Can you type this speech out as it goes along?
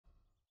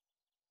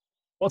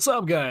What's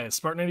up, guys?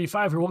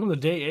 Spartan85 here. Welcome to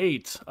day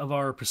 8 of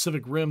our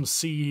Pacific Rim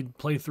Seed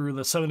playthrough.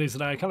 The 7 days to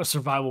die kind of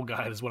survival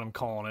guide is what I'm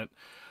calling it.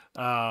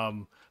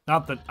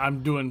 Not that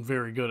I'm doing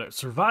very good at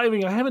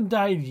surviving. I haven't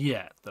died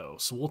yet, though,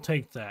 so we'll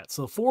take that.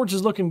 So the forge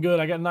is looking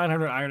good. I got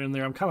 900 iron in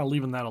there. I'm kind of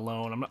leaving that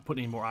alone. I'm not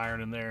putting any more iron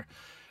in there.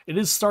 It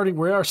is starting.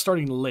 We are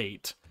starting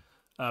late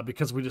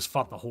because we just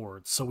fought the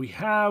horde. So we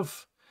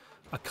have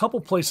a couple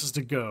places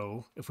to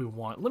go if we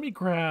want. Let me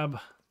grab...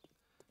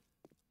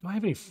 Do I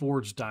have any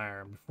forged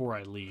iron before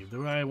I leave?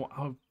 I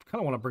kind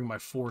of want to bring my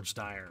forged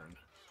iron.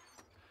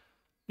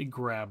 Let me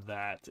grab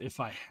that if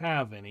I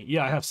have any.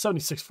 Yeah, I have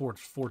 76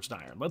 forged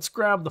iron. Let's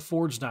grab the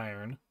forged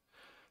iron.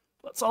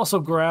 Let's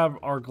also grab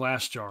our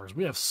glass jars.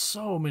 We have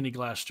so many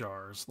glass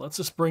jars. Let's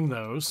just bring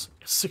those.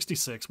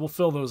 66. We'll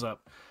fill those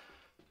up.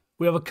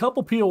 We have a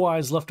couple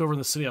POIs left over in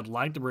the city I'd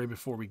like to raid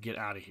before we get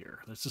out of here.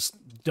 It's just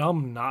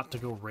dumb not to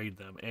go raid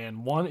them.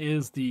 And one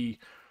is the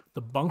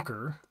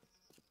bunker,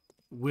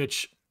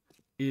 which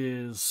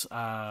is,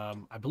 I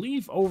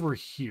believe, over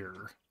here,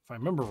 if I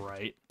remember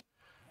right.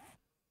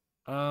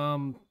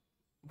 I'm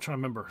trying to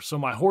remember. So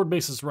my horde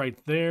base is right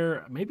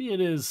there. Maybe it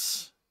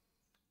is...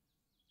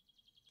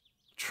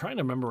 I'm trying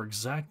to remember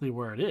exactly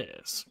where it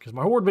is, because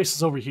my horde base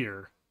is over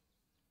here.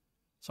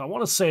 So I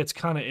want to say it's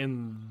kind of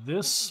in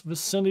this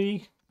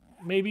vicinity,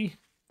 maybe.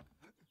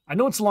 I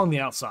know it's along the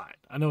outside.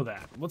 I know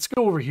that. Let's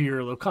go over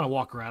here. They'll kind of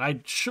walk around. I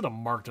should have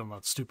marked on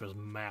that stupid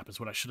map is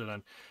what I should have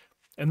done.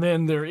 And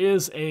then there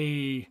is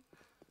a...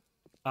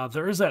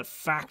 there is that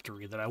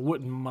factory that I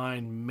wouldn't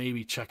mind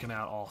maybe checking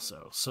out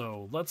also.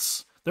 So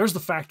there's the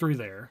factory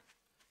there.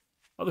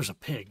 Oh, there's a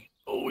pig.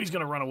 Oh, he's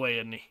going to run away,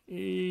 isn't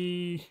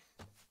he?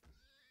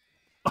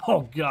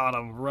 Oh, got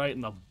him right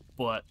in the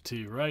butt,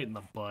 too. Right in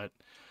the butt.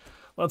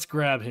 Let's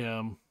grab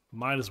him.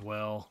 Might as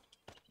well.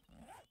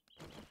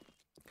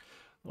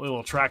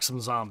 We'll attract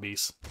some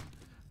zombies.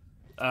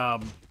 I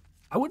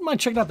wouldn't mind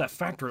checking out that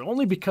factory,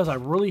 only because I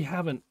really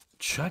haven't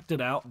checked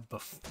it out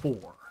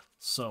before.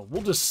 So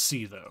we'll just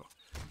see, though.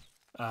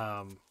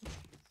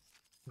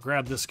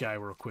 Grab this guy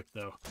real quick,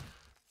 though.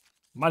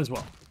 Might as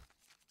well.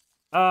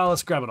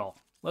 Let's grab it all.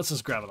 Let's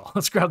just grab it all.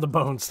 Let's grab the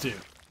bones, too.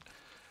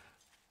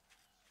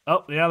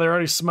 Oh, yeah, they're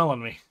already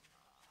smelling me.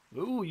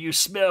 Ooh, you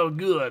smell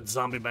good,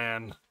 zombie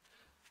man.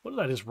 What did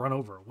I just run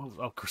over?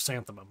 Oh,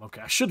 chrysanthemum.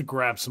 Okay, I should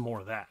grab some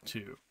more of that,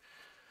 too.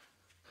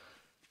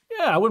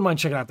 Yeah, I wouldn't mind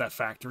checking out that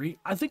factory.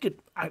 I think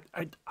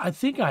I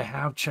think I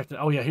have checked it.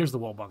 Oh, yeah, here's the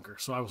well bunker,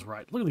 so I was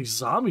right. Look at these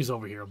zombies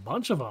over here. A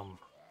bunch of them.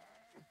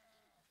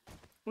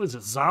 What is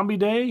it, Zombie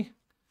Day?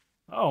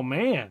 Oh,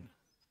 man.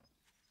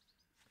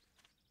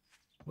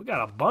 We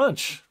got a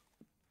bunch.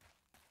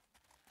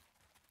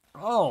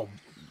 Oh.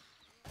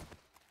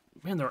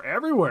 Man, they're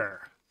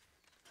everywhere.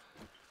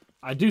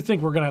 I do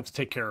think we're going to have to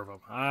take care of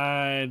them.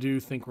 I do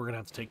think we're going to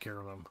have to take care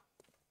of them.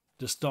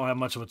 Just don't have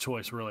much of a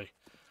choice, really.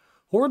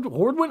 Horde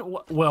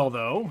went well,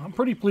 though. I'm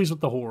pretty pleased with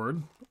the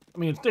Horde. I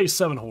mean, it's day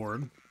 7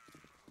 Horde.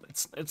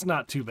 It's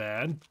not too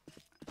bad.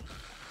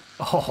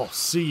 Oh,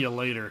 see you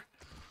later.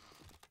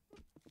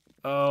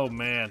 Oh,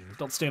 man.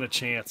 Don't stand a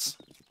chance.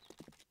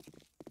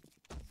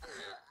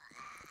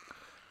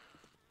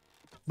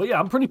 But yeah,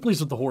 I'm pretty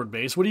pleased with the Horde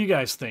base. What do you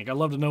guys think? I'd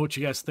love to know what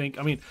you guys think.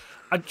 I mean,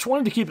 I just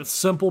wanted to keep it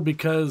simple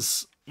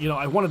because, you know,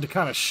 I wanted to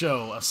kind of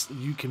show us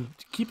you can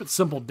keep it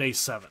simple day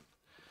 7.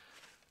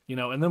 You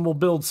know, and then we'll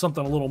build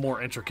something a little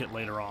more intricate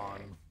later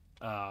on.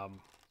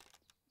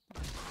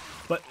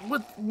 But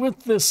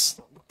with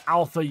this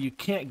alpha, you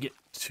can't get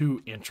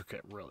too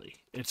intricate, really.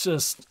 It's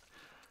just...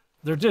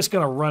 They're just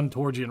going to run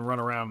towards you and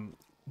run around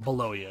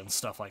below you and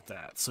stuff like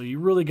that. So you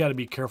really got to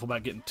be careful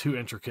about getting too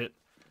intricate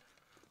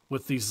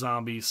with these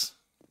zombies.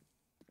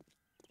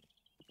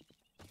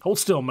 Hold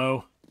still,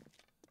 Mo.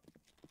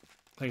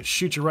 I can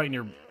shoot you right in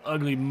your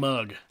ugly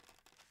mug.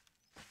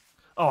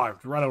 Oh,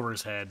 right over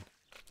his head.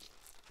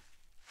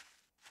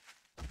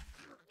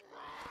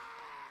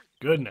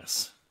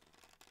 Goodness.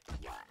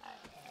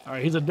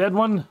 Alright, he's a dead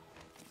one.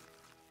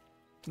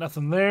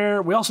 Nothing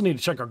there. We also need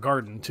to check our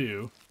garden,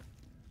 too.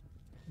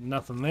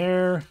 Nothing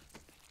there.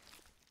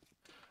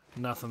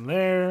 Nothing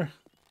there.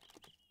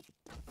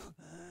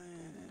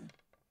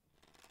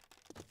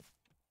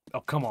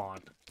 Oh, come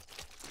on.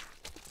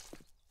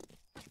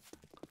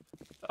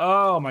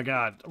 Oh my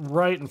god.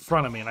 Right in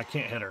front of me and I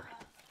can't hit her.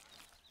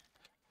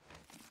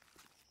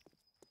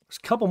 There's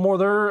a couple more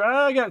there.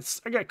 I got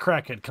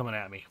Crackhead coming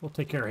at me. We'll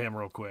take care of him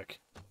real quick.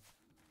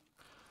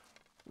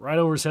 Right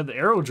over his head. The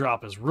arrow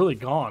drop is really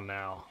gone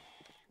now.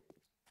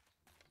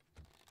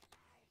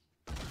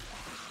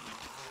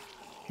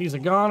 He's a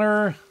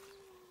goner.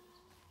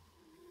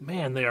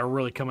 Man, they are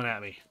really coming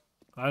at me.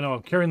 I know,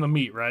 I'm carrying the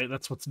meat, right?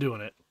 That's what's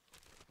doing it.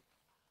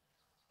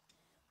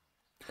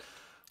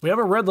 We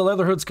haven't read the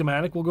Leatherhood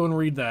schematic. We'll go and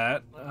read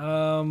that.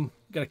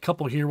 Got a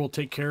couple here we'll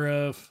take care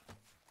of.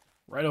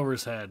 Right over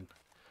his head.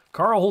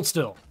 Carl, hold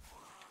still.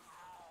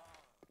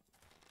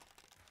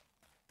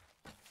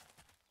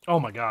 Oh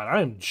my god,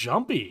 I am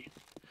jumpy.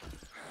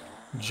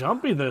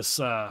 Jumpy this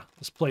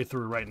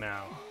playthrough right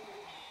now.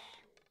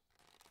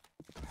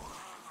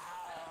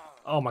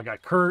 Oh my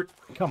god, Kurt,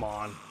 come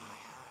on.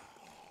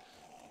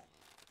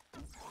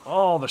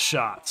 All the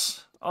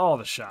shots. All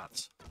the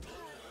shots.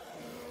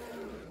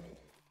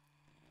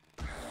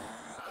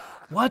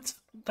 What?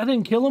 That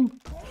didn't kill him?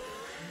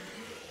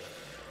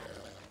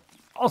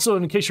 Also,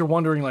 in case you're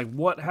wondering, like,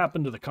 what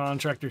happened to the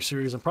Contractor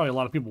series, and probably a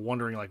lot of people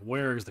wondering, like,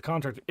 where is the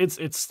Contractor? It's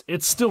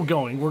still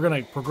going. We're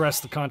gonna progress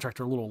the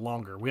Contractor a little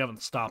longer. We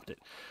haven't stopped it.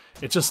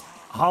 It's just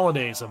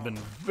holidays have been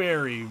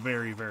very,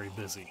 very, very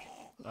busy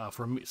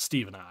for me,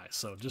 Steve and I.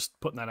 So just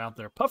putting that out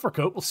there. Puffer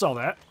coat, we'll sell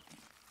that.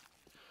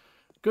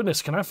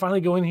 Goodness, can I finally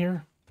go in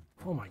here?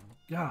 Oh my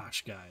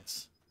gosh,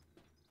 guys.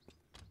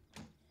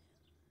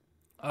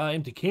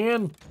 Empty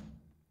can.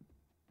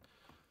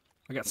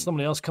 I got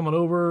somebody else coming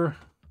over.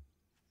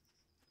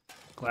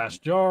 Glass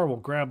jar, we'll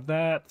grab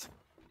that.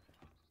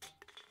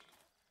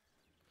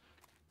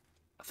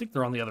 I think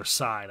they're on the other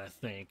side, I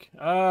think.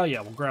 Yeah,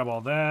 we'll grab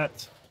all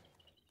that.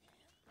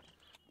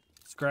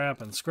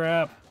 Scrap and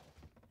scrap.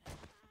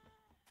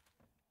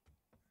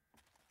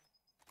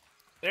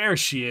 There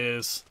she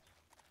is.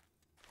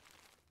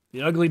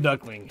 The ugly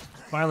duckling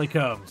finally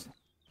comes.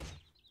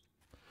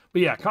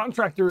 But yeah,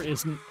 Contractor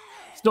is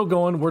still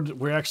going.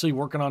 We're actually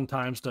working on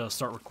times to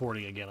start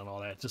recording again and all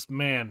that. Just,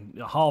 man,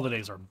 the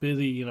holidays are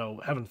busy, you know,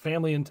 having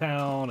family in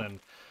town and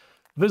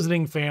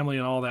visiting family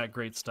and all that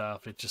great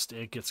stuff.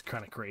 It gets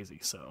kind of crazy.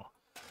 So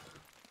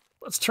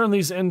let's turn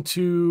these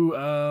into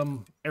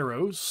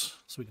arrows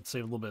so we can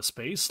save a little bit of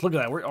space. Look at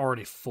that. We're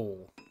already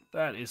full.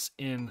 That is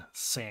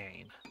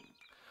insane.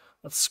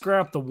 Let's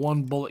scrap the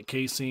 1 bullet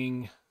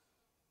casing.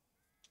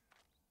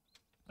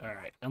 All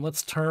right, and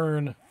let's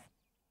turn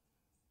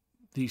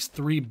these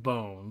 3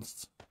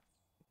 bones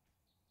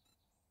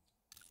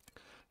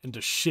into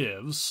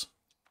shivs.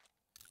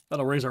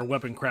 That'll raise our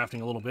weapon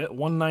crafting a little bit.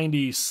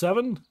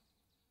 197.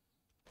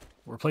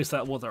 We'll replace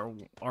that with our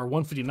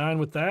 159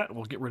 with that.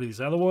 We'll get rid of these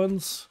other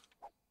ones.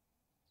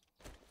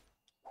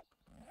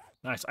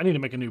 Nice. I need to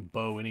make a new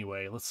bow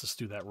anyway. Let's just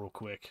do that real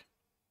quick.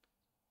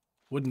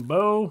 Wooden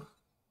bow.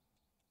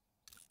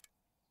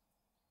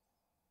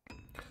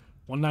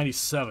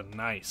 197.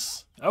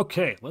 Nice.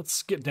 Okay,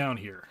 let's get down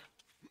here.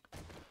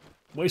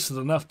 Wasted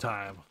enough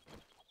time.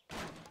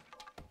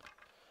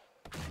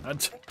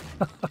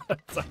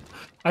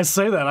 I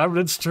say that,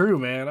 it's true,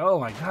 man. Oh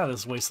my god,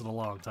 this wasted a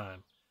long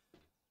time.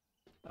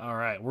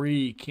 Alright,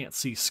 we can't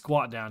see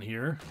squat down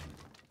here.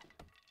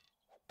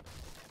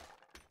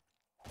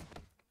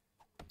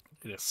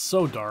 It is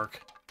so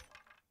dark.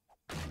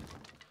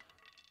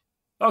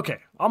 Okay,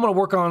 I'm gonna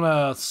work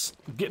on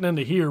getting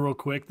into here real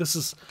quick. This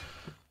is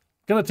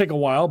gonna take a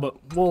while, but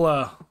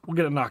we'll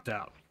get it knocked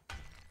out.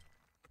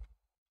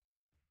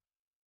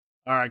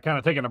 All right, kind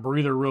of taking a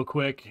breather real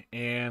quick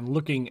and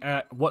looking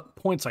at what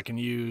points I can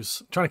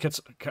use. Trying to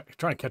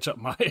catch up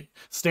my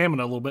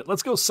stamina a little bit.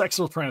 Let's go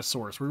Sexual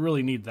Tyrannosaurus. We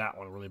really need that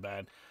one really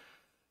bad.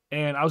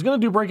 And I was going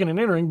to do breaking and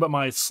entering, but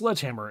my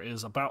sledgehammer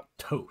is about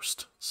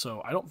toast.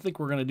 So I don't think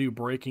we're going to do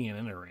breaking and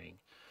entering.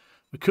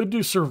 We could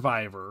do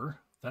Survivor.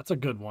 That's a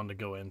good one to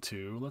go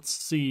into. Let's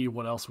see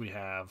what else we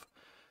have.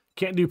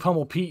 Can't do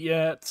Pummel Pete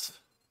yet.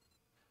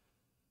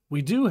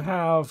 We do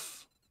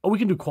have... Oh, we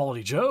can do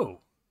Quality Joe.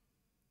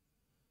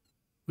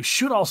 We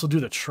should also do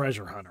the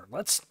Treasure Hunter.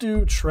 Let's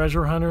do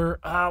Treasure Hunter.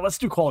 Let's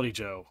do Quality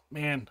Joe.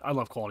 Man, I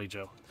love Quality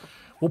Joe.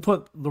 We'll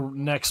put the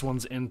next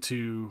ones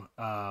into,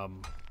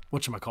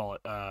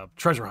 whatchamacallit,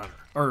 Treasure Hunter.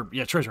 Or,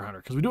 yeah, Treasure Hunter,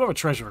 because we do have a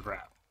treasure to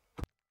grab.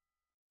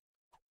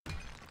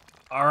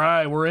 All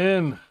right, we're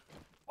in.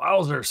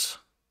 Wowzers.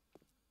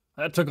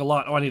 That took a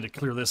lot. Oh, I need to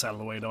clear this out of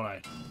the way, don't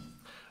I?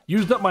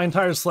 Used up my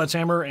entire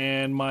sledgehammer,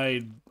 and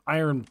my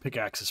iron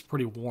pickaxe is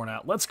pretty worn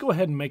out. Let's go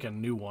ahead and make a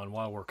new one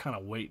while we're kind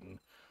of waiting.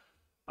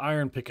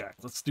 Iron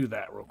pickaxe. Let's do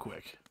that real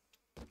quick.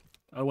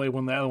 That way,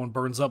 when the other one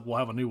burns up, we'll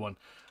have a new one.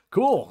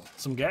 Cool.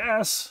 Some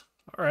gas.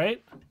 All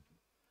right.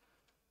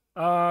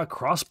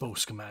 Crossbow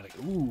schematic.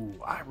 Ooh,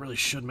 I really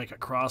should make a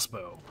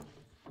crossbow.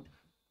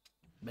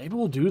 Maybe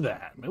we'll do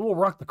that. Maybe we'll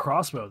rock the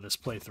crossbow this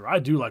playthrough. I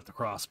do like the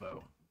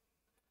crossbow.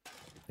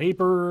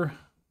 Paper.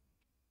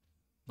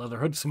 Leather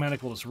hood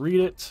schematic. We'll just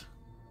read it.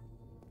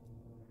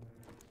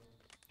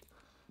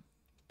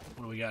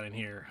 What do we got in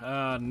here?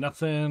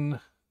 Nothing.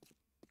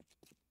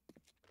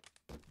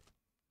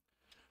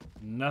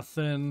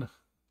 Nothing.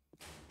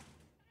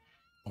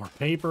 More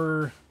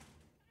paper.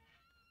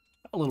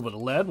 A little bit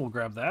of lead. We'll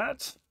grab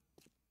that.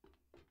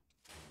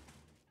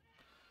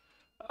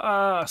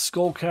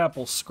 Skull cap.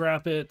 We'll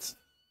scrap it.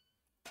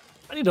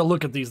 I need to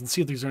look at these and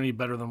see if these are any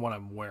better than what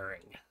I'm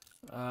wearing.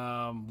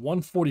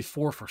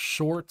 144 for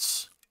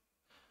shorts.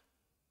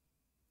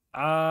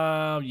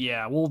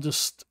 Yeah, we'll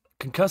just...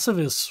 Concussive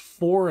is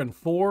 4 and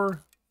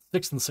 4.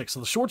 6 and 6.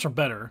 So the shorts are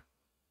better.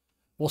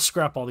 We'll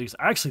scrap all these.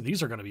 Actually,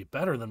 these are going to be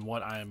better than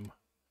what I'm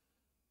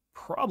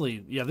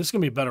probably... Yeah, this is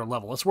going to be a better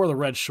level. Let's wear the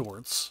red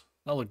shorts.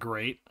 That'll look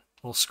great.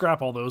 We'll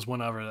scrap all those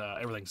whenever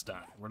everything's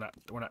done.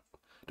 Don't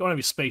have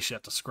any space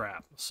yet to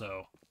scrap,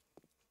 so...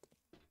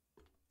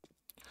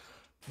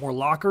 More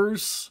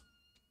lockers.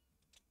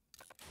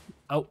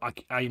 Oh,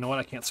 you know what?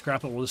 I can't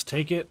scrap it. We'll just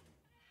take it.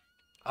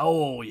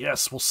 Oh,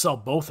 yes. We'll sell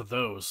both of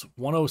those.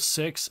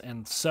 106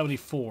 and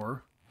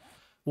 74.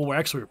 We'll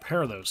actually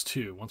repair those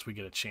too once we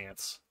get a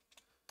chance.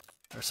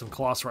 There's some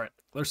cloth right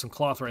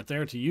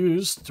there to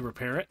use to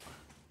repair it.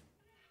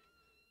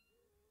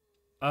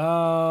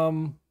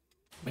 Man,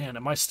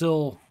 am I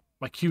still...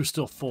 My queue's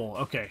still full.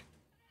 Okay.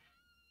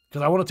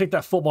 Because I want to take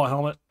that football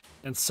helmet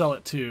and sell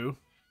it too.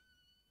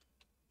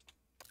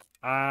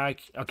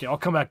 Okay, I'll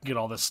come back and get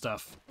all this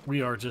stuff.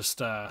 We are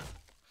just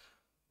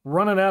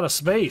running out of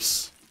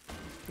space.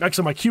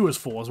 Actually, my queue is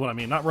full is what I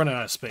mean. Not running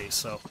out of space,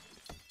 so...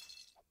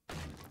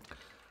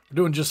 We're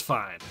doing just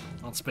fine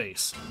on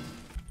space.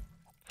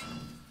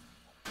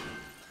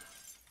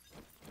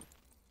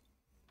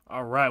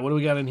 Alright, what do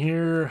we got in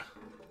here?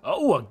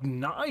 Oh, a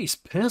nice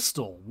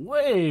pistol.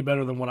 Way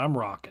better than what I'm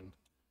rocking.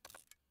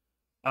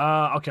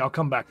 Okay, I'll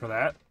come back for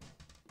that.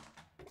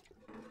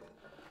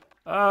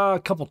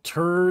 A couple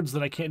turds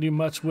that I can't do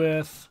much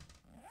with.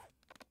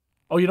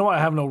 Oh, you know what?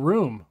 I have no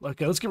room.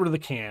 Okay, let's get rid of the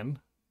can.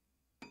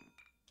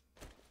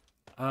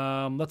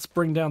 Let's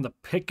bring down the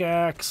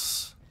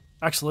pickaxe.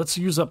 Actually, let's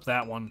use up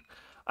that one.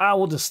 I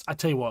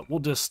tell you what, we'll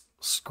just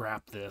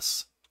scrap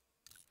this.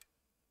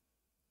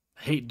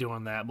 I hate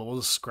doing that, but we'll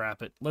just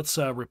scrap it. Let's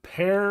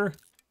repair.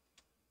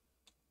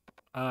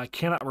 I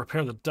cannot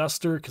repair the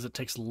duster because it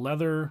takes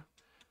leather.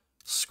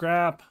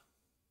 Scrap.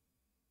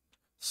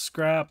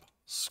 Scrap.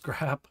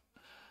 Scrap.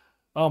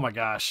 Oh my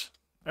gosh.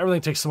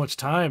 Everything takes so much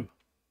time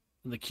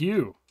in the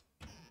queue.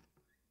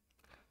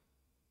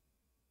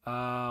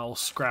 I'll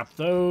scrap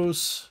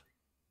those.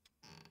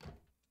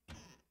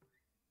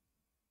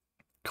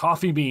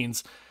 Coffee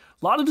beans.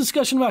 A lot of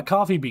discussion about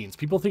coffee beans.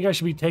 People think I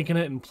should be taking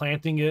it and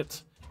planting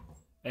it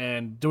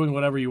and doing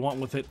whatever you want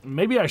with it.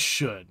 Maybe I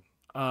should.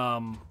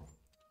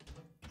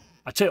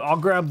 I tell you, I'll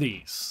grab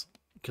these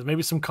because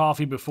maybe some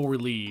coffee before we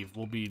leave.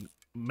 We'll be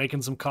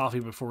making some coffee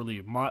before we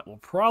leave. Will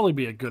probably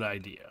be a good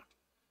idea.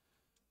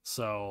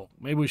 So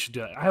maybe we should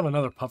do that. I have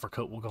another puffer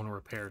coat we're going to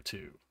repair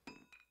too.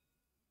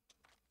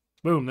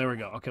 Boom, there we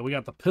go. Okay, we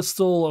got the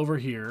pistol over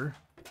here.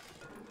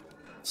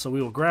 So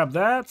we will grab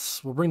that.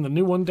 We'll bring the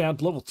new one down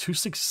to level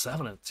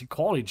 267. See,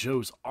 Quality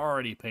Joe's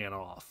already paying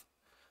off.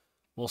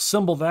 We'll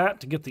assemble that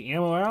to get the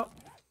ammo out.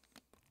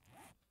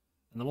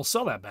 And then we'll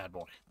sell that bad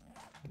boy.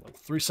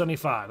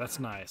 375, that's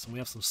nice. And we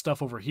have some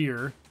stuff over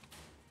here.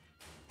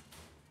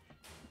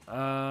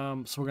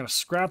 So we're gonna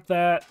scrap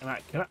that. And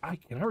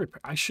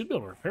I should be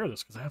able to repair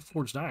this because I have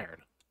forged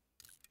iron.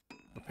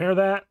 Repair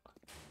that.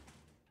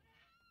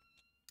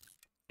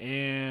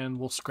 And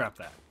we'll scrap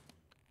that.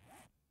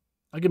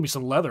 That'll give me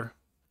some leather.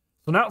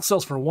 So now it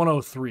sells for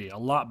 103, a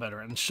lot better.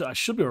 And I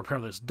should be able to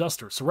repair this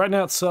duster. So right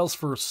now it sells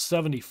for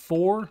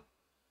 74.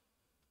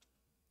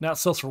 Now it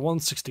sells for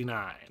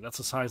 169. That's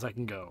as high as I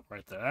can go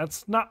right there.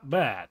 That's not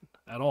bad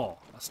at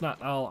all. That's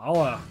not.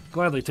 I'll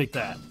gladly take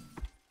that.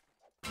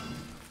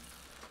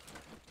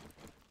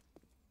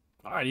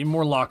 All right, even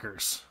more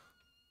lockers.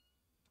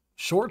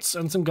 Shorts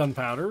and some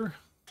gunpowder.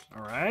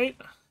 All right.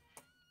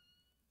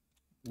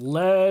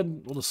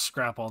 Lead. We'll just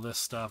scrap all this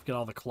stuff. Get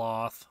all the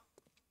cloth.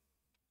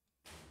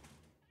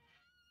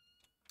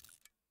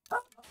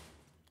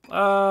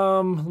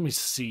 Let me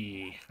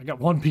see. I got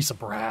one piece of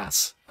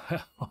brass.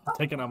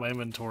 Taking out my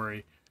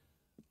inventory.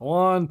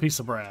 One piece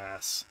of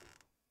brass.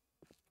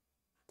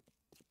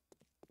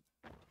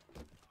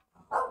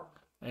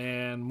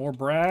 And more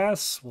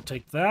brass. We'll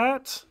take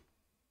that.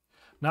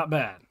 Not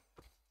bad.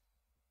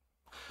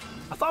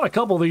 I thought a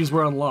couple of these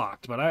were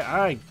unlocked, but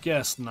I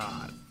guess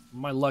not.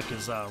 My luck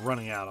is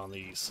running out on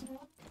these.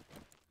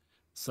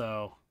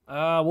 So,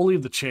 we'll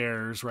leave the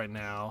chairs right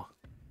now.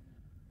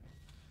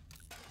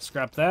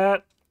 Scrap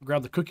that.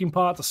 Grab the cooking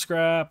pot to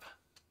scrap.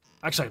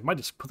 Actually, I might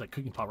just put that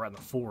cooking pot right in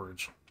the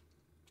forge.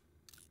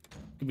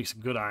 Give me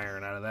some good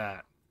iron out of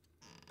that.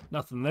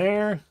 Nothing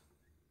there.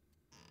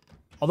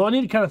 Although I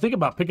need to kind of think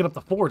about picking up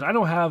the forge. I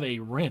don't have a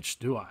wrench,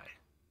 do I?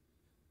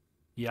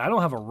 Yeah, I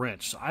don't have a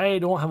wrench. So I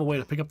don't have a way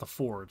to pick up the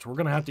forge. We're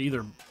going to have to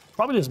either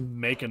probably just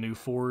make a new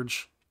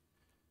forge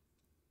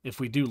if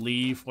we do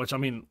leave, which, I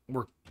mean,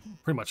 we're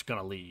pretty much going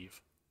to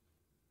leave.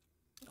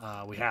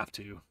 We have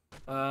to.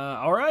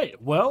 All right,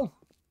 well,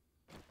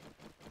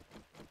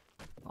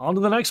 on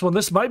to the next one.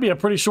 This might be a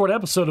pretty short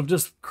episode of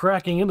just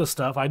cracking into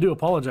stuff. I do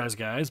apologize,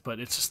 guys, but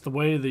it's just the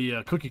way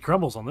the cookie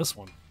crumbles on this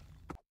one.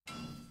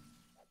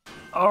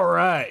 All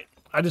right.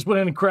 I just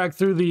went in and cracked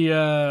through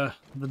the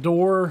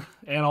door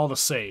and all the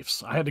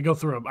safes. I had to go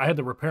through. I had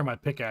to repair my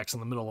pickaxe in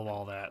the middle of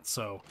all that.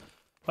 So,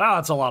 wow,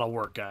 that's a lot of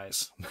work,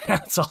 guys.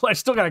 That's all. I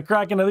still got to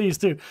crack into these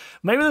too.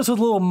 Maybe this was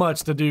a little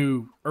much to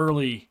do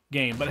early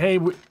game, but hey,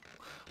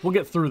 we'll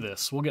get through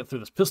this. We'll get through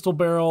this. Pistol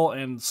barrel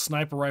and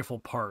sniper rifle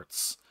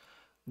parts.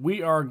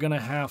 We are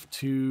gonna have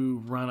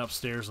to run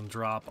upstairs and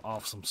drop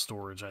off some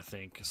storage, I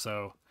think.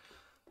 So,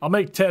 I'll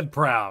make Ted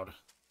proud.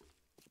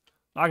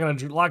 Not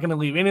gonna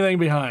leave anything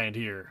behind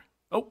here.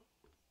 Oh,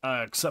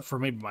 except for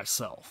maybe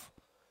myself.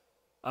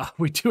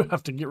 We do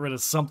have to get rid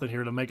of something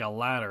here to make a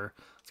ladder.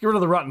 Let's get rid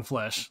of the rotten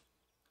flesh,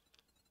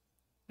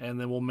 and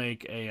then we'll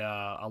make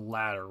a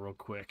ladder real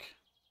quick.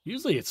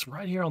 Usually, it's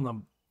right here on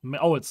the.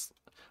 Oh, it's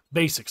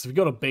basics. If you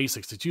go to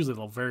basics, it's usually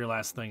the very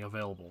last thing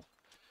available.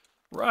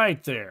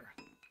 Right there.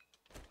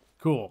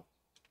 cool.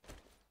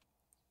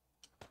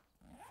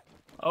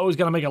 Always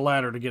got to make a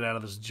ladder to get out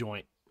of this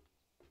joint.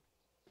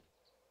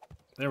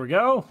 There we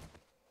go.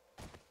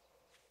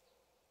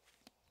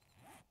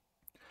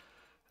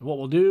 And what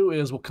we'll do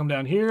is we'll come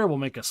down here. We'll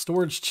make a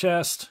storage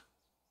chest.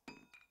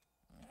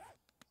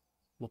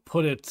 We'll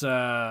put it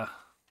on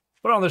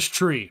this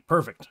tree.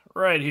 Perfect.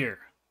 Right here.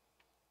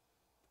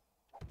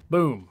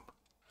 Boom.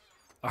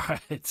 All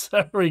right.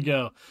 There we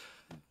go.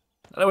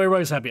 That way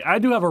everybody's happy. I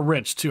do have a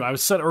wrench, too. I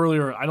was said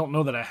earlier, I don't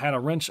know that I had a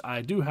wrench.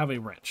 I do have a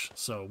wrench.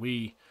 So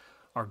we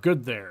are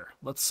good there.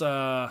 Let's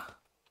put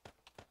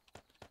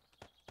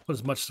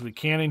as much as we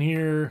can in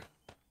here.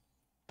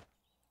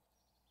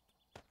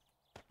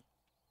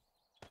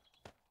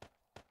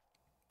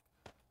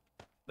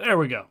 There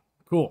we go.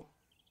 Cool.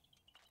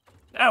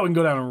 Now we can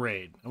go down and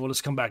raid. And we'll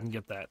just come back and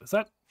get that. Is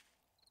that?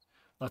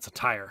 That's a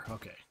tire.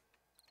 Okay.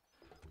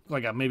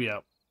 Like maybe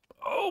a...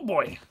 Oh,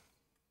 boy.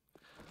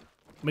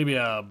 Maybe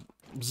a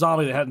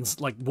zombie that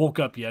hadn't, like, woke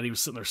up yet. He was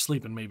sitting there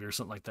sleeping, maybe, or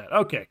something like that.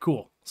 Okay,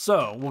 cool.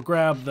 So, we'll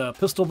grab the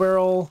pistol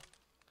barrel.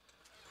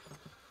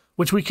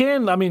 Which we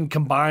can, I mean,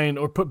 combine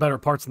or put better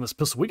parts in this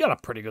pistol. We got a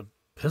pretty good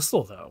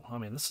pistol, though. I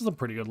mean, this is a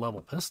pretty good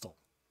level pistol.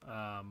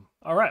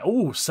 All right.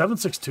 Ooh,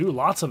 7.62.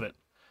 Lots of it.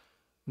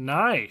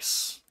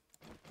 Nice.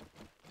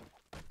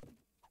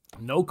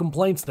 No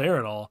complaints there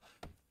at all.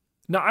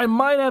 Now, I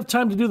might have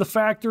time to do the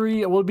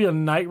factory. It will be a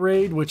night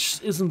raid, which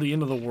isn't the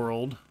end of the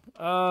world.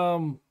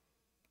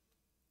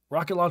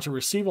 Rocket launcher,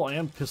 receiver,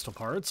 and pistol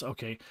parts.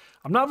 Okay.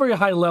 I'm not very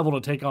high level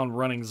to take on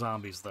running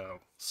zombies, though.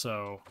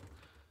 So,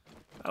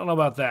 I don't know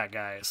about that,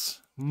 guys.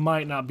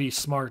 Might not be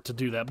smart to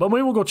do that. But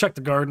maybe we'll go check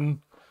the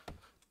garden.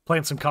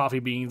 Plant some coffee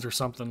beans or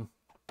something.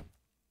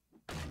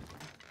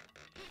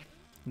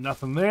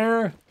 Nothing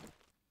there.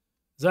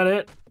 Is that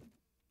it?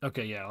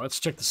 Okay, yeah. Let's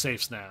check the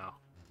safes now.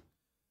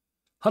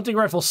 Hunting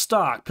rifle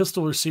stock,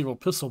 pistol receiver,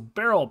 pistol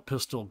barrel,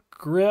 pistol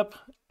grip,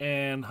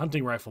 and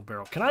hunting rifle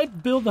barrel. Can I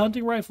build the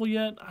hunting rifle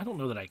yet? I don't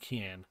know that I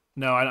can.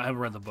 No, I haven't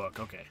read the book.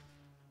 Okay.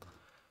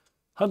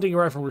 Hunting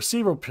rifle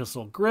receiver,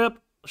 pistol grip,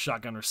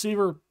 shotgun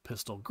receiver,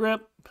 pistol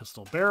grip,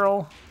 pistol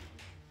barrel,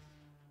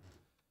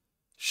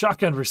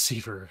 shotgun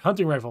receiver,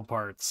 hunting rifle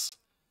parts,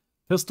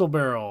 pistol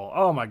barrel.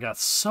 Oh my god,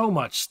 so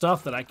much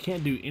stuff that I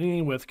can't do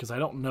anything with because I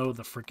don't know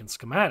the freaking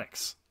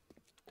schematics.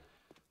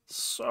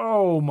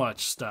 So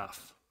much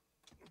stuff.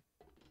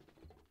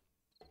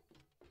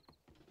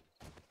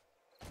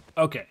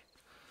 Okay.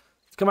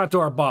 Let's come out to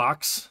our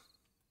box.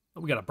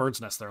 Oh, we got a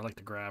bird's nest there I'd like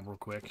to grab real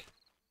quick.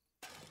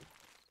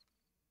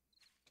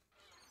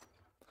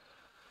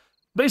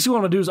 Basically what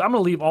I'm going to do is I'm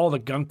going to leave all the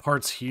gun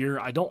parts here.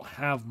 I don't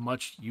have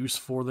much use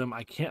for them.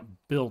 I can't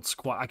build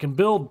squad. I can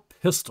build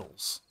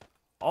pistols.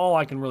 All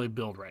I can really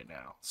build right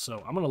now.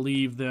 So I'm going to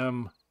leave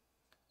them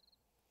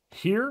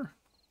here.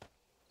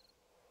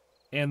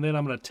 And then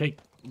I'm going to take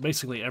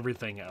basically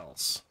everything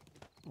else.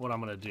 What I'm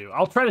going to do.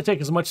 I'll try to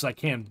take as much as I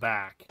can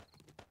back.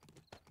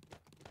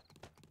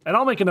 And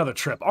I'll make another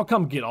trip. I'll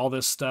come get all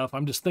this stuff.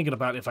 I'm just thinking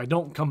about if I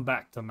don't come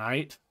back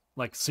tonight.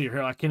 Like, see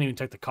here, I can't even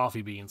take the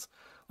coffee beans.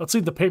 Let's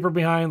leave the paper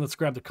behind. Let's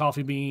grab the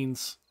coffee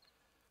beans.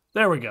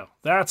 There we go.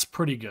 That's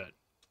pretty good.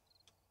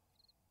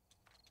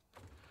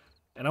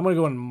 And I'm going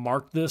to go and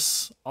mark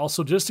this.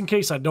 Also, just in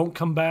case I don't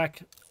come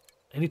back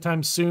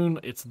anytime soon,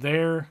 it's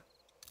there.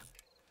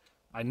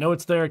 I know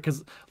it's there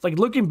because, like,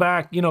 looking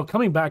back, you know,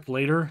 coming back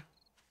later,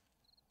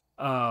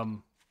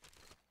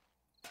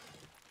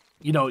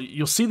 you know,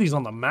 you'll see these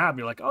on the map.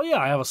 You're like, oh, yeah,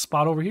 I have a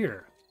spot over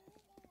here.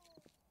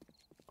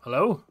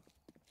 Hello?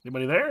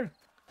 Anybody there?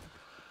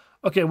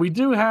 Okay, we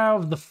do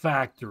have the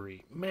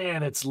factory.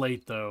 Man, it's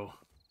late, though.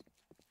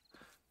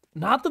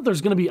 Not that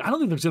there's going to be... I don't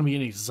think there's going to be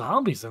any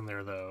zombies in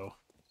there, though.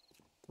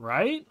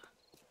 Right?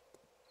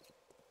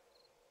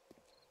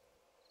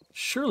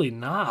 Surely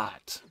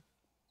not.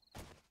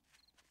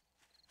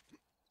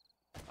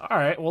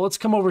 Alright, well, let's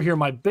come over here.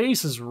 My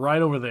base is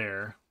right over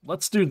there.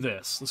 Let's do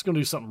this. Let's go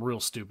do something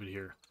real stupid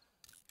here.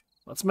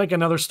 Let's make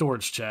another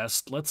storage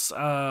chest. Let's,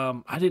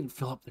 I didn't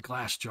fill up the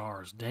glass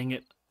jars. Dang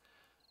it.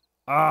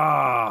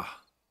 Ah.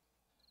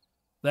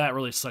 That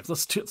really sucks.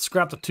 Let's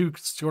scrap the 2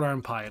 short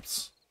iron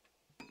pipes.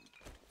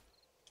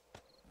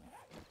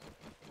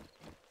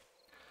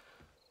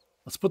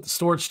 Let's put the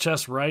storage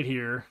chest right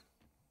here.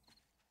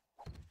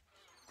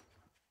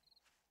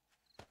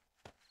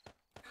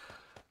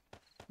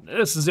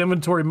 This is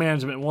inventory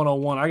management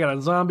 101. I got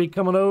a zombie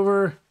coming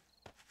over.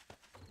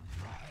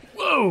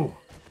 Whoa!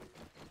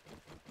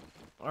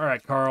 All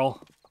right,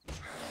 Carl.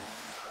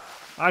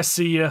 I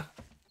see ya.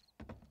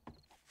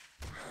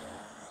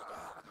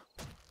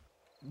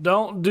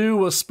 Don't do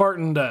what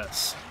Spartan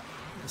does.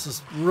 This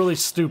is really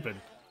stupid.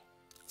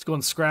 Let's go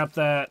and scrap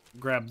that.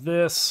 Grab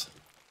this.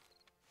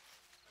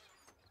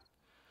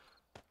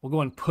 We'll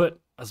go and put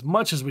as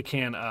much as we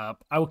can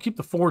up. I will keep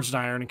the forged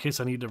iron in case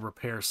I need to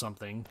repair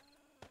something.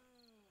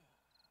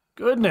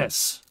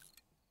 Goodness.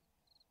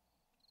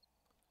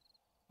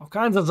 All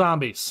kinds of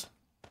zombies.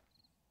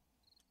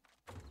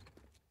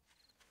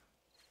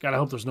 God, I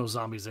hope there's no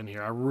zombies in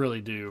here. I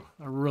really do.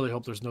 I really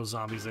hope there's no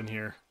zombies in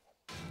here.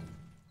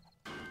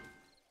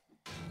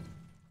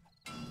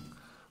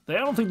 I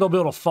don't think they'll be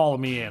able to follow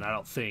me in, I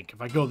don't think.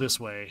 If I go this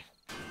way.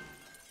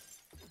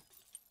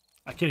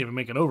 I can't even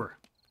make it over.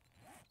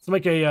 Let's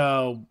make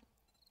a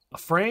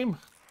frame.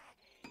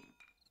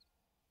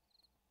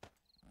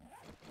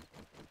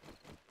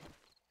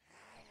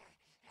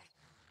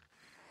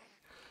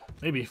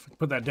 Maybe if we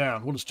put that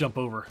down, we'll just jump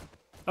over.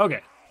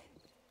 Okay.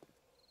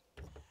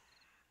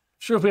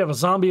 Sure if we have a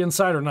zombie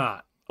inside or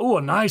not. Oh,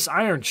 a nice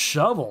iron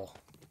shovel.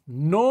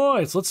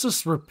 Nice. Let's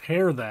just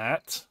repair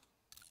that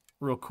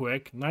real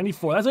quick.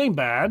 94. That ain't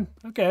bad.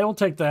 Okay, we'll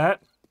take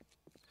that.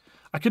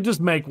 I could just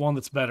make one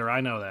that's better.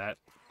 I know that.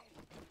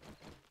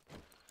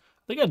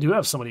 I think I do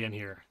have somebody in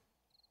here.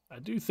 I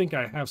do think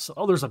I have some.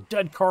 Oh, there's a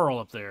dead Carl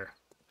up there.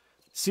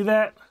 See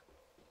that?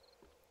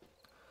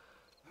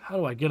 How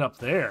do I get up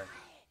there?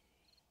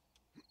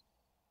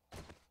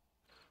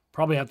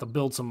 Probably have to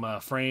build some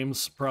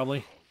frames,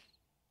 probably.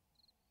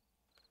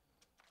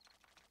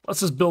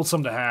 Let's just build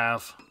some to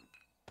have.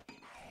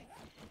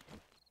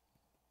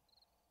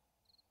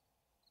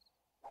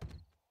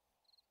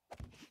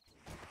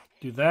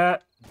 Do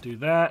that. Do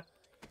that.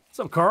 What's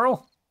up,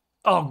 Carl?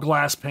 Oh,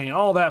 glass pane.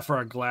 All that for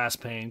a glass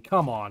pane.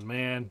 Come on,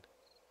 man.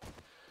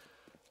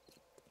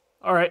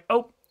 All right.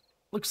 Oh,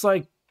 looks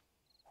like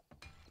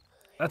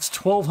that's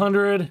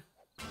 1,200.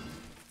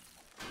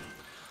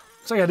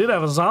 Looks like I did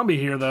have a zombie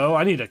here, though.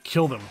 I need to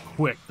kill them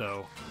quick,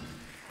 though.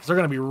 Because they're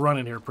going to be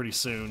running here pretty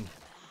soon.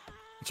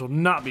 Which will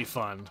not be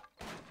fun.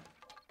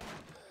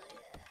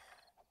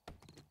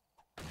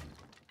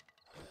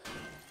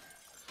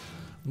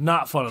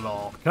 Not fun at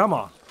all. Come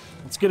on.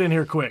 Let's get in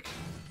here quick.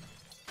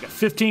 Got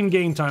 15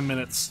 game time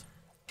minutes.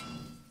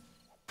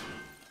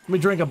 Let me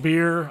drink a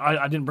beer.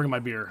 I didn't bring my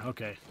beer.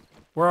 Okay.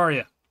 Where are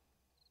you?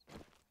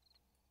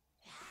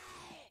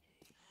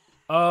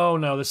 Oh,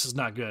 no. This is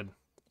not good.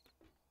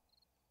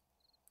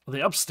 Are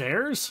they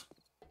upstairs?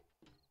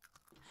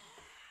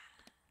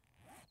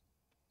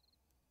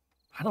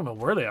 I don't know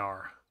where they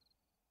are.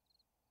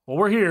 Well,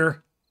 we're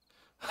here.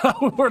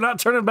 We're not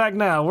turning back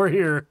now. We're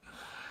here.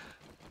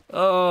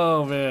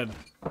 Oh, man.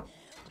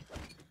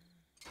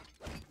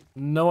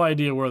 No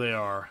idea where they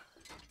are.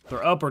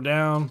 They're up or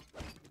down.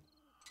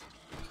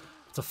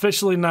 It's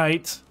officially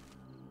night.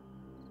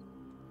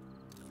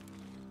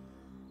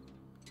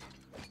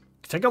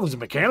 Take out these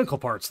mechanical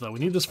parts, though. We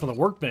need this for the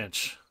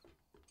workbench.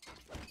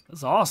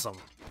 That's awesome.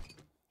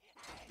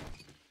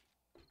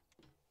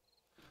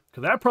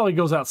 Because that probably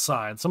goes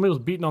outside. Somebody was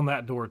beating on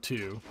that door,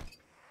 too.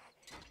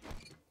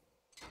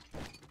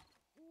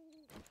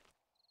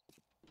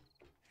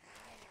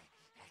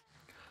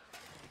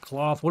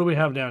 Cloth. What do we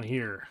have down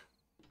here?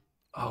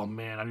 Oh,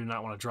 man. I do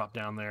not want to drop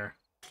down there.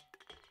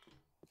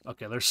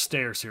 Okay, there's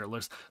stairs here.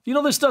 You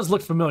know, this does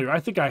look familiar. I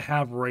think I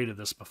have raided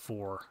this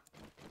before.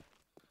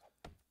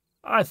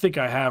 I think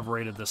I have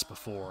raided this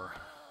before.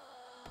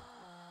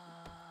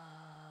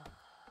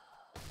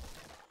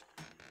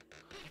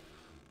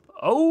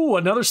 Oh,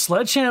 another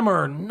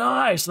sledgehammer.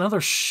 Nice. Another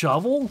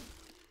shovel.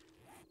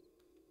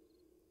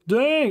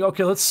 Dang.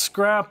 Okay, let's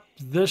scrap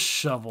this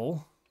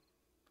shovel.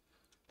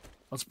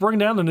 Let's bring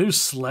down the new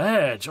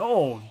sledge.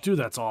 Oh, dude,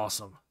 that's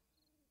awesome.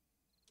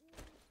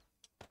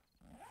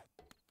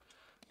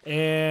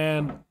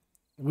 And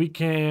we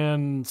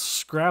can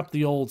scrap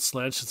the old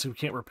sledge since we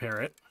can't repair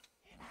it.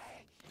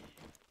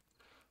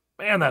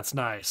 Man, that's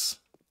nice.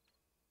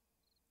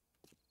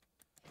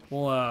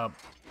 We'll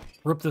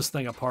rip this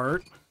thing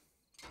apart.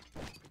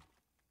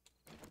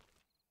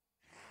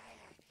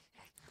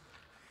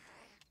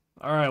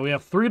 All right, we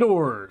have 3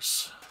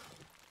 doors.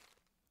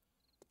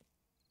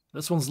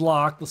 This one's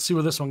locked. Let's see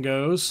where this one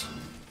goes.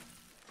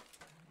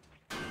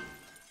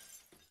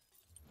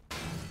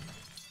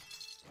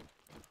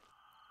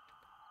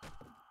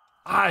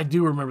 I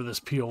do remember this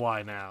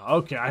POI now.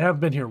 Okay, I have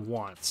been here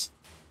once.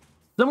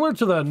 Similar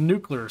to the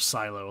nuclear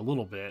silo a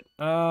little bit.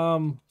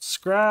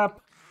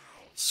 Scrap.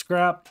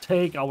 Scrap,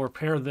 take. I'll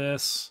repair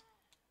this.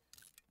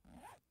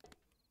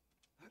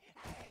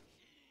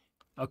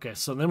 Okay,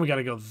 so then we got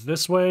to go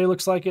this way,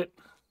 looks like it.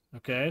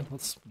 Okay,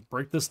 let's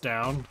break this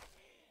down.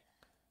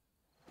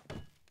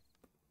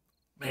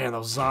 Man,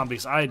 those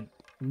zombies. I had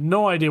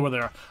no idea where they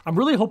are. I'm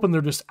really hoping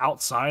they're just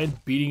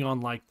outside, beating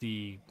on, like,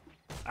 the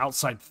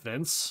outside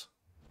fence.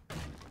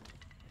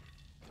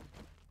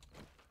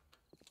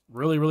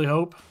 Really, really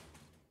hope.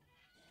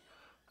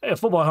 Hey, a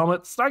football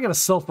helmet. It's not going to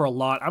sell for a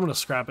lot. I'm going to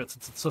scrap it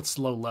since it's such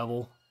low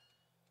level.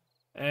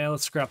 And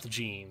let's scrap the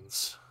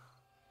jeans.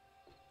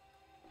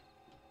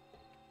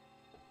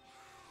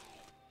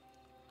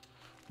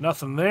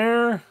 Nothing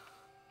there.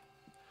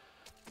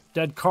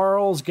 Dead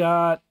Carl's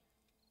got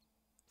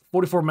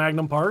 44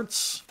 Magnum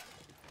parts.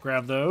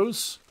 Grab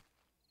those.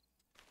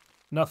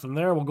 Nothing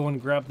there. We'll go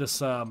and grab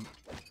this.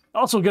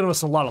 Also giving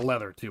us a lot of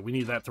leather, too. We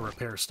need that to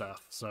repair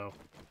stuff, so.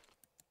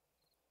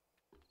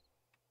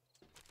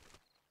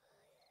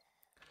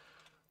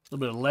 A little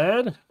bit of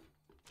lead. A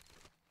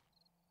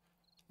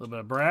little bit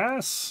of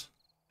brass.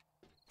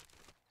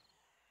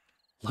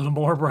 A little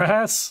more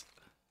brass.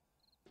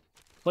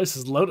 Place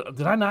is loaded.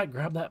 Did I not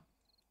grab that?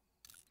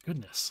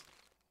 Goodness.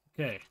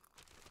 Okay.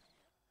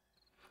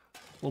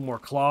 A little more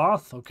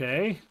cloth.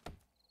 Okay.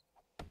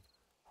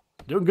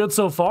 Doing good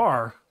so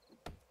far.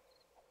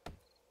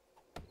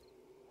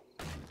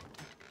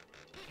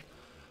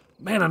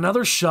 Man,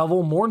 another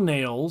shovel, more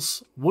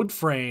nails, wood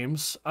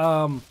frames.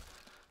 Okay,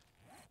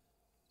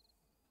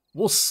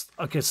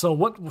 so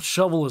what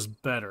shovel is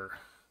better?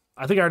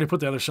 I think I already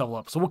put the other shovel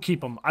up, so we'll keep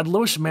them. I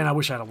wish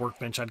I had a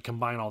workbench. I'd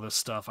combine all this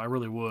stuff. I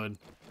really would.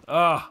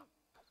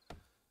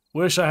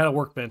 Wish I had a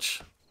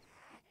workbench.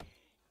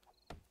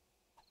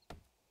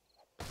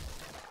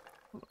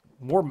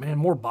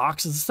 More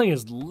boxes. This thing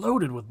is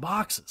loaded with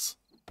boxes.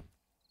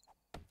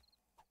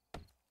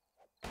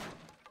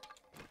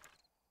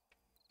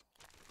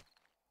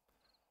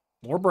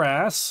 More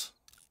brass.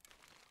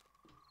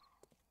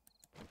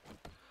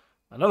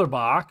 Another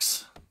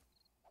box.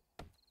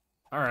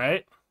 All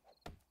right.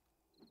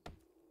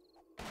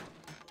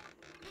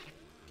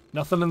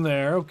 Nothing in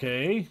there.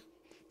 Okay.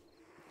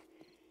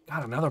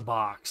 Got another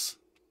box.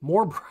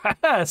 More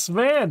brass,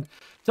 man.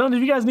 Telling you,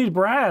 if you guys need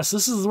brass,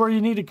 this is where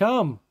you need to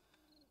come.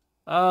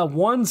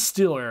 One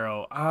steel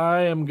arrow.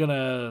 I am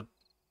gonna...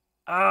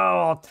 Oh,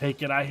 I'll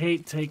take it. I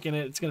hate taking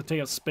it. It's gonna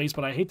take up space,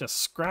 but I hate to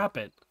scrap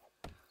it.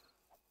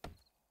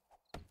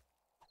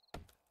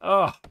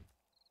 Oh.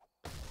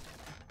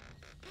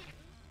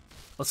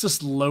 Let's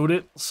just load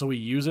it so we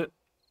use it.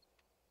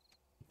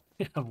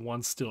 We have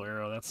one steel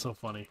arrow. That's so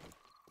funny.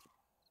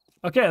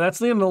 Okay, that's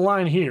the end of the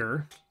line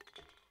here.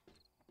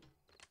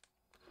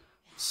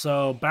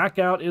 So back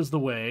out is the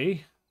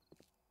way.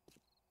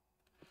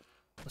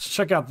 Let's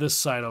check out this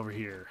side over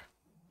here.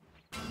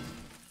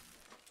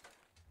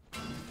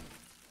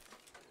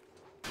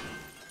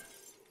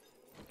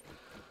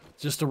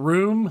 Just a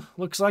room,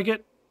 looks like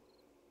it.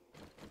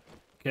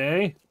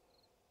 Okay.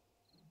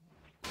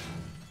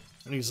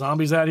 Any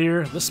zombies out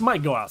here? This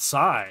might go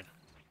outside.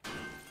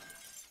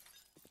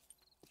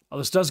 Oh,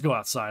 this does go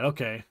outside.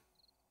 Okay.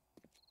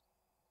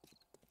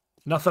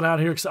 Nothing out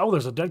here except... Oh,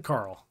 there's a dead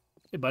Carl.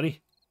 Hey, buddy.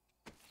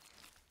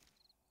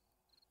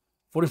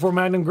 44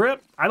 Magnum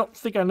grip? I don't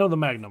think I know the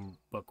Magnum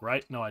book,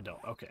 right? No, I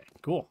don't. Okay,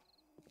 cool.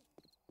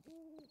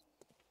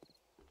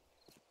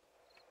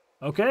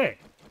 Okay.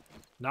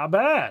 Not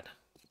bad.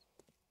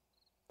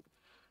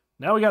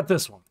 Now we got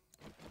this one.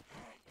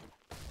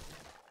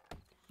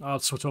 I'll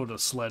switch over to the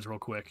sledge real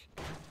quick.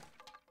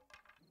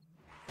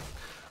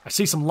 I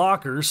see some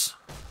lockers.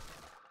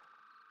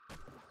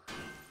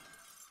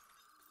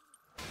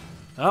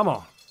 Come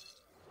on.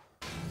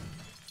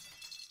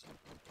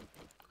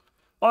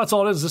 Oh, that's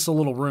all it is. Just a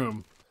little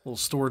room. A little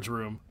storage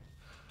room.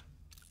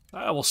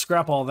 We'll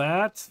scrap all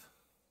that.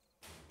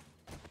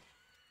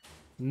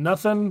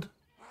 Nothing.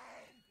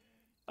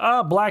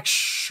 Black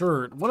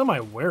shirt. What am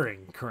I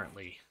wearing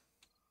currently?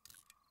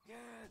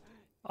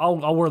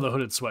 I'll wear the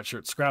hooded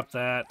sweatshirt. Scrap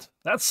that.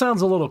 That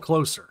sounds a little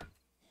closer.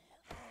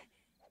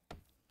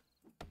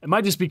 It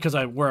might just be because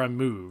where I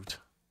moved.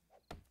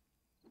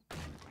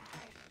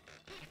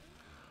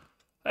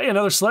 Hey,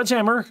 another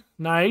sledgehammer.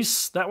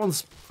 Nice. That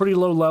one's pretty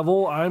low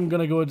level. I'm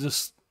gonna go and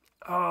just...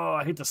 Oh,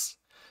 I hate to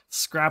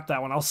scrap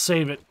that one. I'll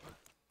save it.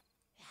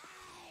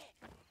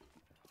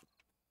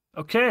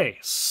 Okay,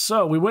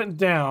 so we went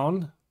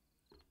down.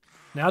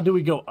 Now do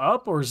we go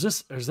up, or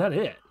is that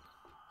it?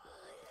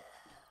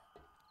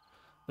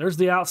 There's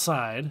the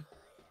outside.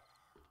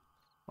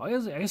 Well, I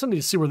guess I need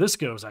to see where this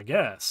goes, I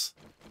guess.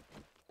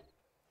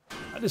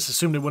 I just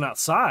assumed it went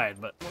outside,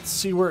 but let's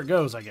see where it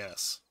goes, I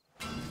guess.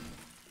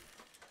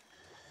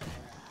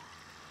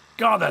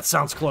 God, that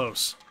sounds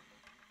close.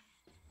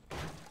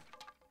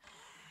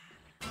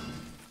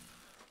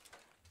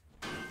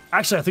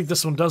 Actually, I think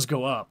this one does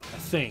go up. I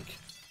think.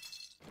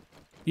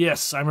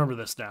 Yes, I remember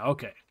this now.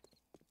 Okay.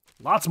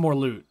 Lots more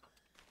loot.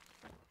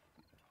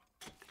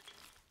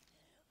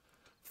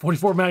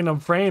 44 Magnum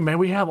frame, man.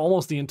 We have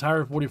almost the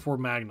entire 44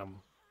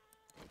 Magnum.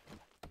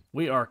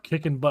 We are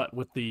kicking butt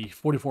with the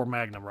 44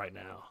 Magnum right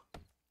now.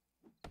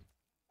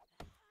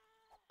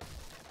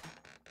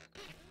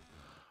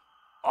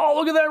 Oh,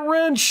 look at that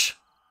wrench!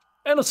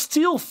 And a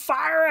steel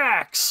fire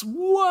axe!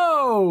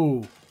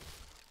 Whoa!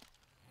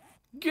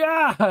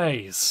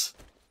 Guys!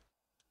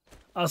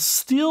 A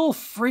steel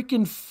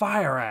freaking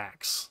fire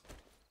axe.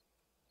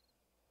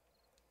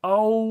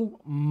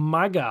 Oh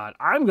my god.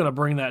 I'm gonna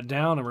bring that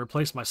down and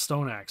replace my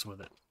stone axe with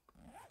it.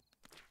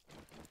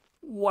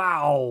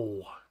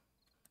 Wow.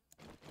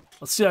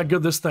 Let's see how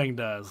good this thing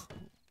does.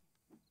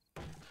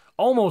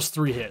 Almost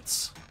 3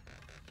 hits.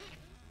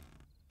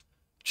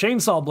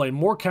 Chainsaw blade,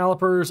 more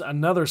calipers,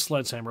 another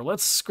sledgehammer.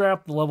 Let's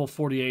scrap the level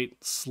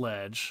 48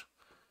 sledge.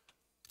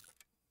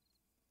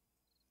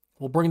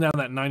 We'll bring down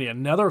that 90.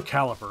 Another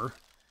caliper.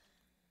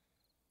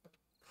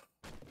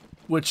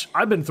 Which,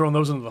 I've been throwing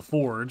those into the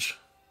forge.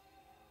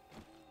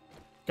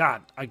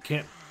 God, I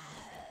can't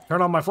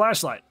turn on my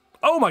flashlight.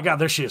 Oh my god,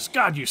 there she is.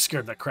 God, you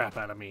scared the crap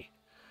out of me.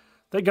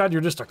 Thank God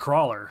you're just a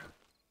crawler.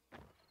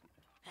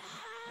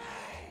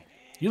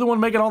 You the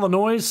one making all the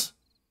noise?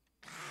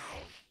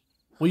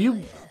 Will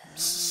you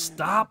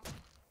stop?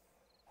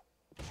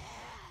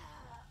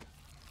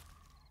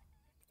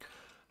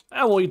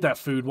 We'll eat that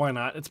food. Why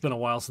not? It's been a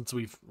while since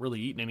we've really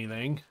eaten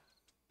anything.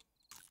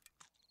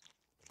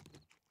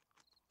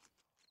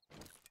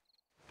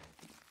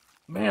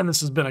 Man,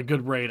 this has been a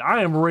good raid.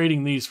 I am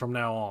raiding these from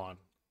now on.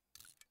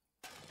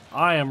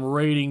 I am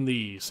raiding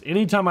these.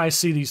 Anytime I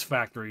see these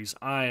factories,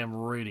 I am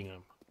raiding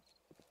them.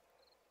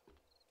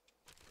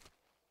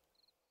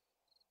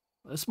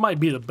 This might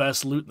be the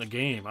best loot in the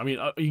game. I mean,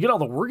 you get all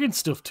the working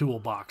stuff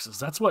toolboxes.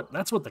 That's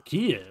what the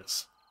key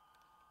is.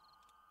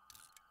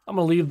 I'm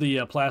gonna leave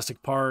the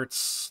plastic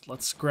parts.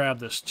 Let's grab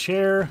this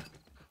chair.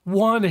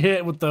 One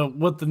hit with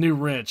the new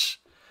wrench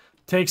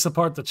takes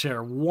apart the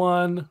chair.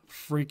 One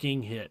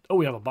freaking hit. Oh,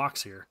 we have a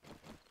box here.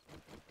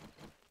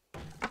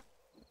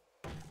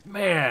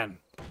 Man,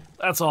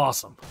 that's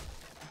awesome.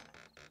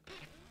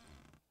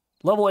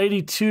 Level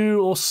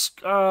 82.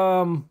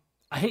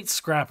 I hate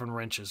scrapping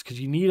wrenches because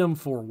you need them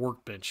for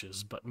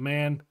workbenches. But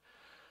man,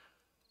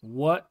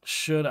 what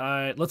should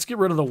I... Let's get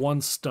rid of the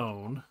one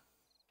stone.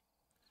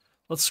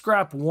 Let's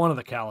scrap one of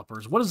the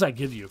calipers. What does that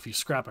give you if you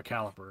scrap a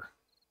caliper?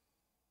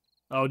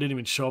 Oh, it didn't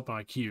even show up on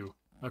my queue.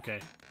 Okay.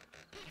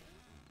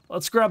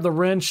 Let's grab the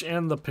wrench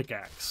and the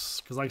pickaxe.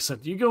 Because like I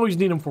said, you can always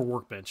need them for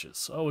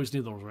workbenches. Always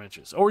need those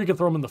wrenches. Or you can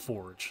throw them in the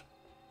forge.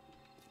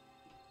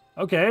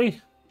 Okay.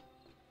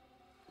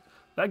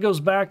 That goes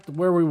back to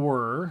where we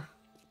were.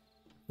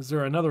 Is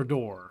there another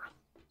door?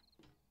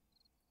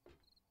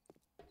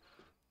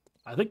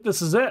 I think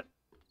this is it.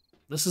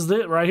 This is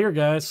it right here,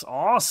 guys.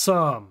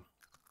 Awesome.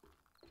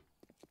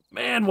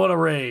 Man, what a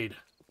raid.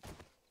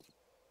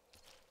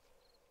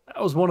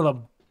 That was one of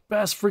the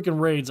best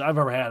freaking raids I've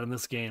ever had in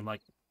this game.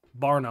 Like,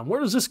 bar none.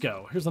 Where does this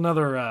go? Here's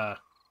another,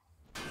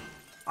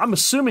 I'm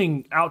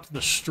assuming out to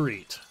the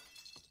street.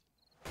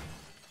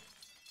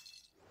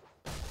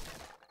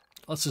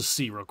 Let's just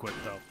see real quick,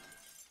 though.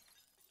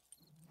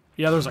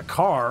 Yeah, there's a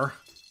car.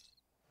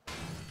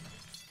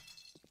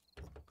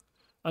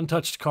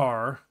 Untouched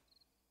car.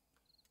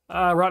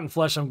 Rotten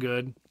flesh, I'm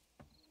good.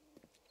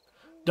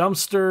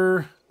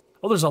 Dumpster.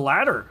 Oh, there's a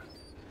ladder.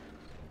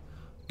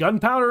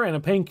 Gunpowder and a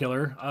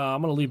painkiller.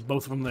 I'm going to leave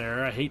both of them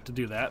there. I hate to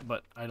do that,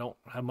 but I don't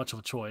have much of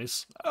a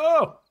choice.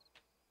 Oh!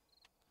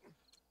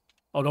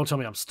 Oh, don't tell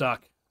me I'm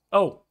stuck.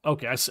 Oh,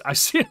 okay. I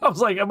see. I was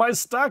like, am I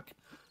stuck?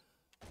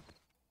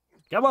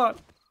 Come on.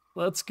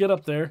 Let's get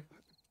up there.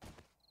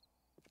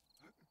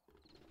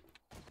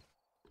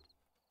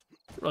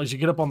 Realize you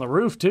get up on the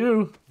roof,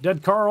 too.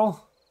 Dead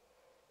Carl.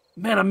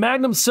 Man, a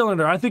Magnum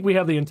cylinder. I think we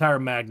have the entire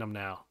Magnum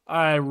now.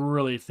 I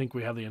really think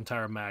we have the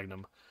entire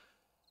Magnum.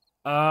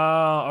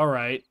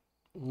 Alright.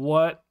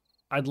 What?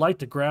 I'd like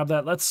to grab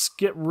that. Let's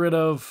get rid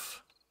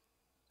of...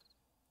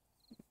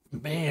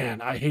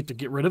 Man, I hate to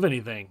get rid of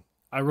anything.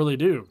 I really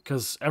do,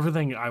 because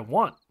everything I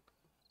want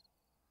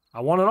it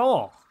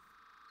all.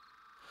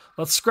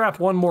 Let's scrap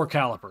one more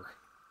caliper.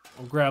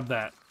 I'll grab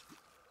that.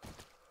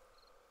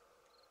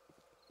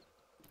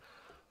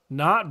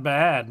 Not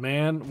bad,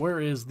 man. Where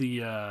is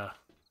the,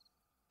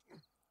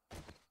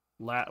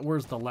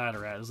 where's the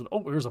ladder at? Is it?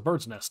 Oh, there's a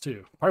bird's nest,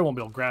 too. Probably won't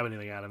be able to grab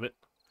anything out of it.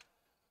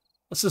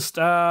 Let's just,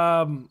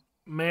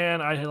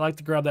 man, I'd like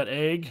to grab that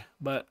egg,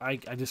 but I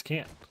just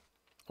can't.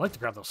 I'd like to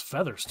grab those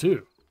feathers,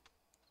 too.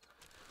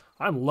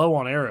 I'm low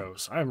on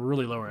arrows. I'm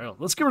really low on arrows.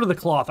 Let's get rid of the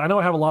cloth. I know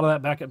I have a lot of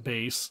that back at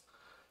base.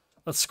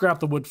 Let's scrap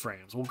the wood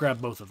frames. We'll grab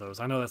both of those.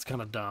 I know that's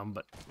kind of dumb,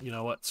 but you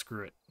know what?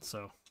 Screw it.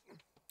 So,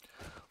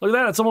 look at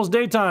that. It's almost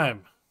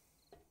daytime.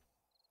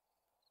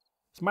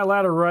 Is my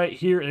ladder right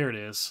here? There it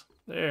is.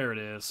 There it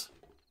is.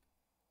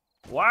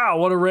 Wow,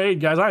 what a raid,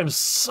 guys. I am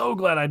so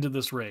glad I did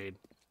this raid.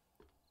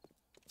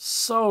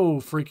 So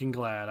freaking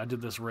glad I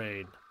did this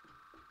raid.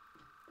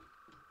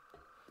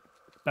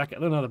 Back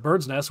at another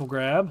bird's nest we'll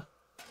grab.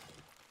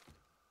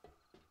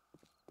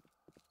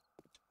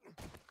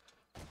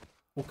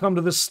 We'll come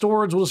to this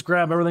storage. We'll just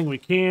grab everything we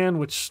can,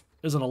 which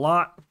isn't a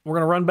lot. We're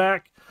going to run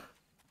back.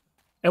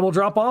 And we'll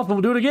drop off and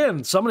we'll do it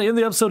again. So I'm going to end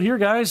the episode here,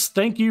 guys.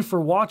 Thank you for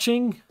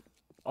watching.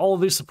 All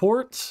of the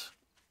support.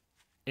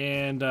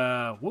 And,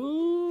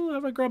 woo,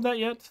 have I grabbed that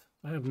yet?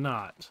 I have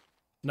not.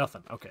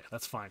 Nothing. Okay,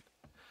 that's fine.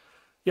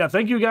 Yeah,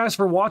 thank you guys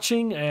for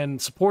watching and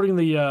supporting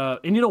the,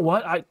 and you know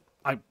what? I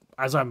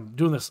as I'm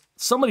doing this,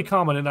 somebody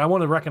commented, and I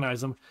want to recognize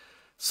them.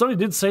 Somebody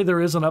did say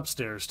there is an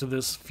upstairs to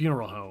this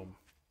funeral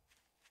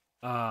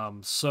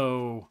home.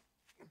 So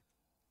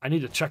I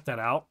need to check that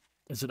out.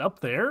 Is it up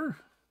there?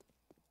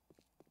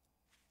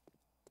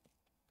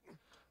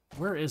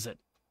 Where is it?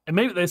 And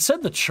maybe they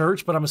said the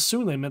church, but I'm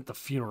assuming they meant the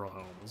funeral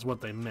home is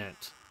what they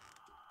meant.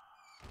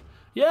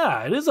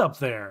 Yeah, it is up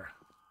there.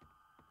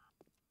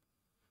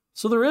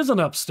 So there is an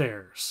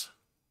upstairs.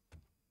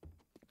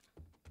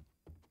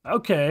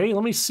 Okay,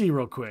 let me see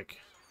real quick.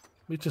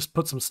 Let me just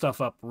put some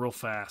stuff up real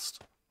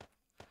fast.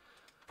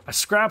 I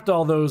scrapped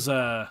all those,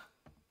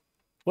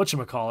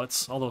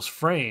 whatchamacallits, all those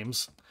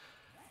frames.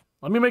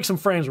 Let me make some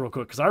frames real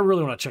quick, because I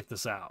really want to check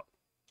this out.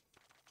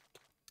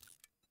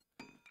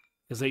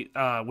 Because they,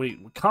 we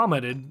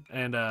commented,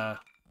 and, I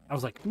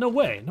was like, no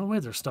way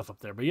there's stuff up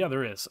there. But yeah,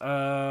 there is.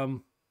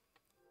 So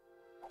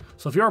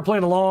if you are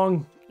playing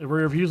along, if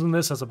we're using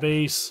this as a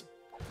base,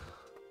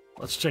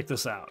 let's check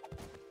this out.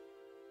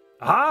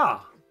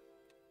 Aha!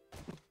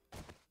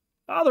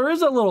 Oh, there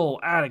is a little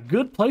attic.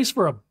 Good place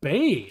for a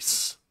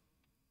base.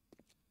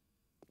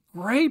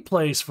 Great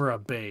place for a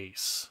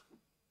base.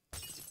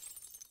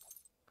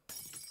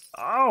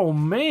 Oh,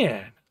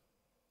 man.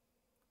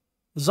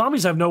 The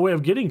zombies have no way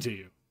of getting to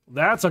you.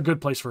 That's a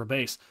good place for a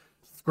base.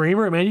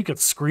 Screamer, man, you could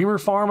Screamer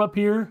farm up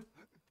here.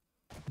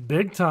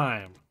 Big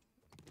time.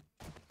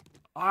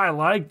 I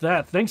like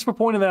that. Thanks for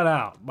pointing that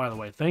out, by the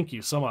way. Thank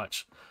you so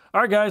much.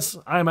 All right, guys,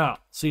 I'm out.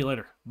 See you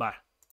later. Bye.